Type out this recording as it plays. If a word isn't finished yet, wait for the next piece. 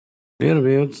Dear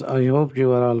viewers, I hope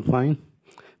you are all fine.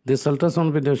 This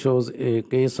ultrasound video shows a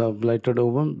case of blighted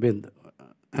ovum with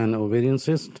an ovarian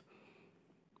cyst.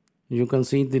 You can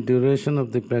see the duration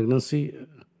of the pregnancy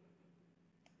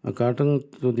according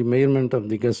to the measurement of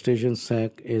the gestation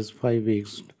sac is 5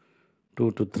 weeks,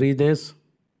 2 to 3 days.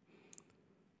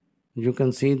 You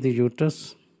can see the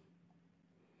uterus,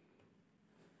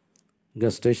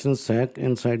 gestation sac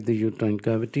inside the uterine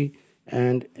cavity,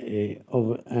 and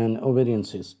an ovarian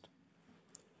cyst.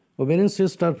 Ovarian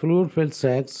cysts are fluid-filled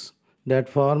sacs that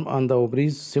form on the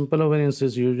ovaries. Simple ovarian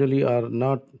cysts usually are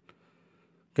not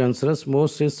cancerous.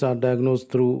 Most cysts are diagnosed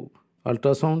through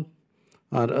ultrasound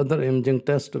or other imaging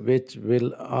tests, which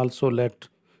will also let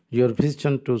your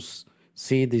physician to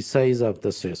see the size of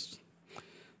the cyst.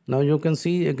 Now you can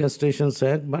see a gestation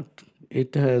sac, but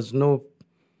it has no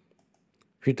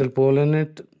fetal pole in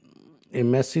it. A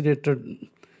macerated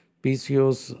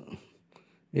PCOS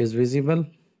is visible.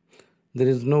 There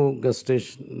is no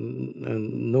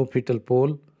gestation, no fetal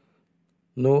pole,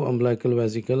 no umbilical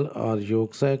vesicle or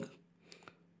yolk sac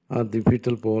or the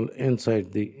fetal pole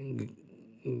inside the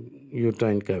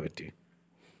uterine cavity.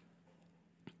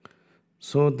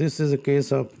 So this is a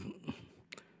case of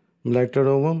blighted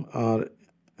ovum or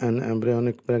an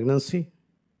embryonic pregnancy,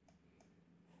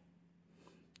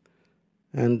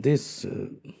 and this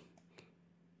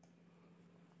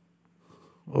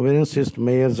ovarian cyst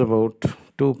measures about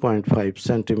 2.5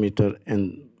 centimeter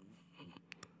in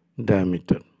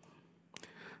diameter.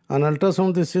 On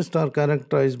ultrasound, the cysts are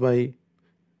characterized by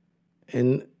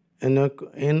anechoic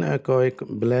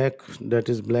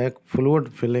black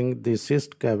fluid filling the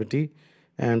cyst cavity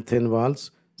and thin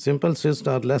walls. Simple cysts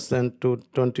are less than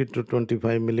 20 to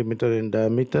 25 millimeter in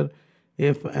diameter.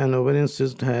 If an ovarian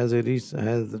cyst has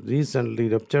recently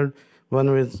ruptured, one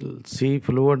will see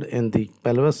fluid in the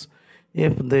pelvis.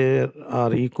 If there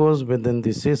are echoes within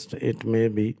the cyst, it may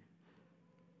be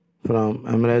from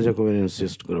hemorrhagic ovarian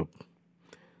cyst group.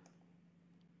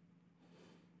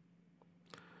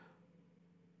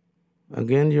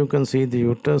 Again, you can see the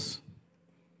uterus.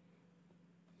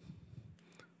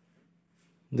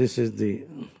 This is the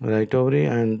right ovary,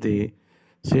 and the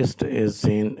cyst is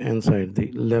seen inside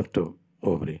the left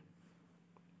ovary.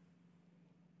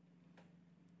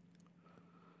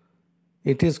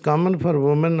 It is common for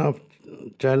women of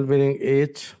childbearing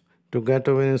age to get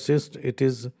ovarian cyst. It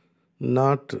is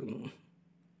not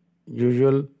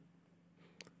usual.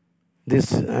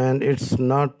 It's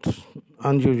not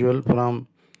unusual from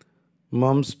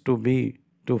moms to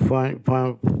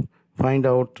find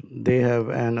out they have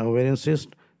an ovarian cyst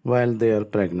while they are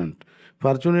pregnant.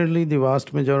 Fortunately, the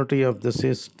vast majority of the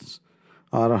cysts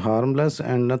are harmless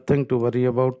and nothing to worry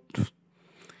about.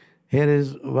 Here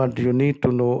is what you need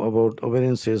to know about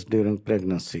ovarian cysts during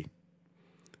pregnancy.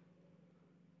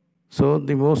 So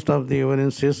the most of the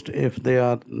ovarian cysts, if they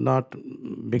are not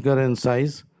bigger in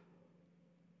size,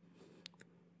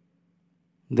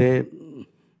 they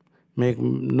make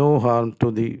no harm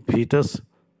to the fetus.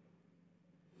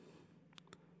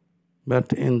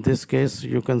 But in this case,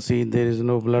 you can see there is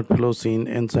no blood flow seen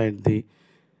inside the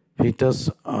fetus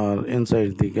or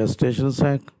inside the gestation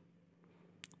sac,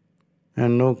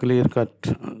 and no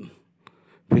clear-cut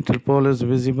fetal pole is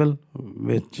visible,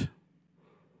 which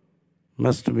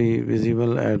must be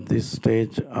visible at this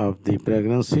stage of the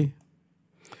pregnancy.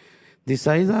 The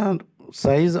size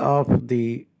of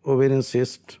the ovarian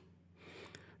cyst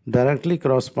directly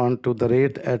correspond to the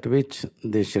rate at which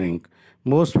they shrink.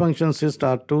 Most function cysts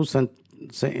are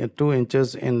 2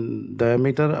 inches in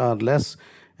diameter or less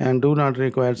and do not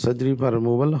require surgery for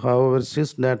removal. However,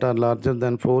 cysts that are larger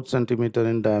than 4 centimeter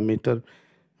in diameter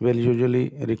will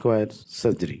usually require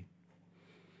surgery.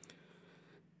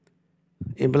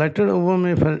 A blighted ovum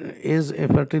is a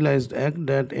fertilized egg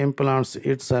that implants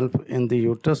itself in the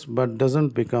uterus but doesn't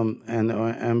become an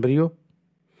embryo.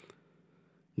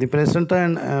 The placenta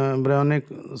and embryonic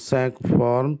sac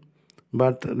form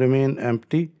but remain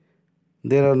empty.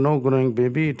 There are no growing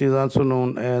baby. It is also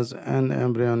known as an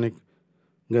embryonic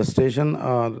gestation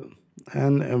or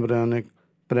an embryonic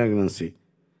pregnancy.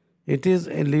 It is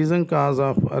a leading cause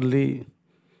of early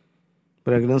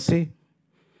pregnancy,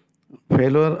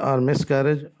 failure or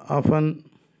miscarriage. Often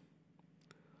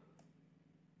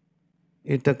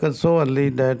it occurs so early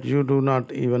that you do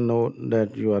not even know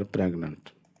that you are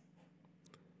pregnant.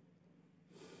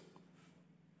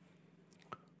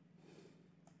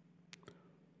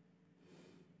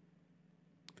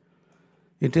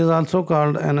 It is also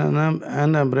called an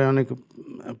embryonic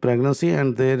pregnancy,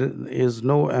 and there is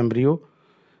no embryo.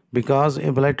 Because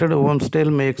a blighted ovum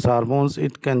still makes hormones,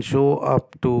 it can show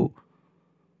up to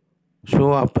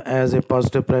show up as a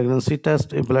positive pregnancy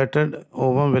test, a blighted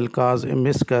ovum will cause a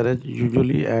miscarriage,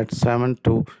 usually at 7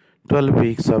 to 12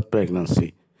 weeks of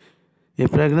pregnancy.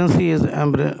 If pregnancy is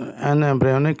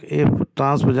embryonic, if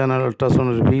transvaginal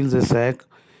ultrasound reveals a sac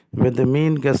with the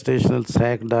mean gestational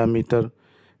sac diameter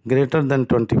greater than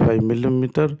 25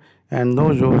 millimeter and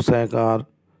no yolk sac or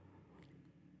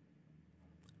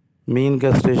mean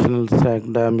gestational sac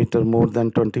diameter more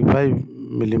than 25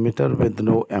 millimeter with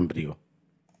no embryo.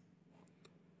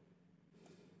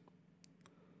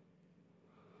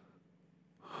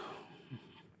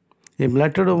 A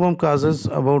blighted ovum causes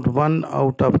about 1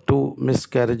 out of 2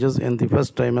 miscarriages in the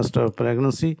first trimester of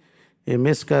pregnancy. A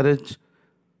miscarriage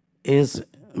is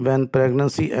when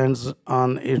pregnancy ends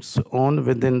on its own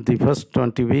within the first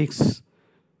 20 weeks.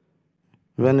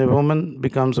 When a woman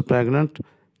becomes pregnant,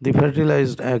 the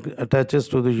fertilized egg attaches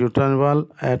to the uterine wall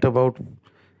at about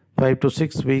 5 to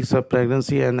 6 weeks of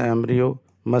pregnancy and embryo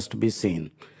must be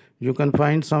seen. You can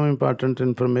find some important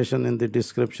information in the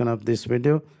description of this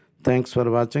video. Thanks for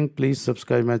watching. Please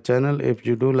subscribe my channel. If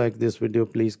you do like this video,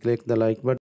 please click the like button.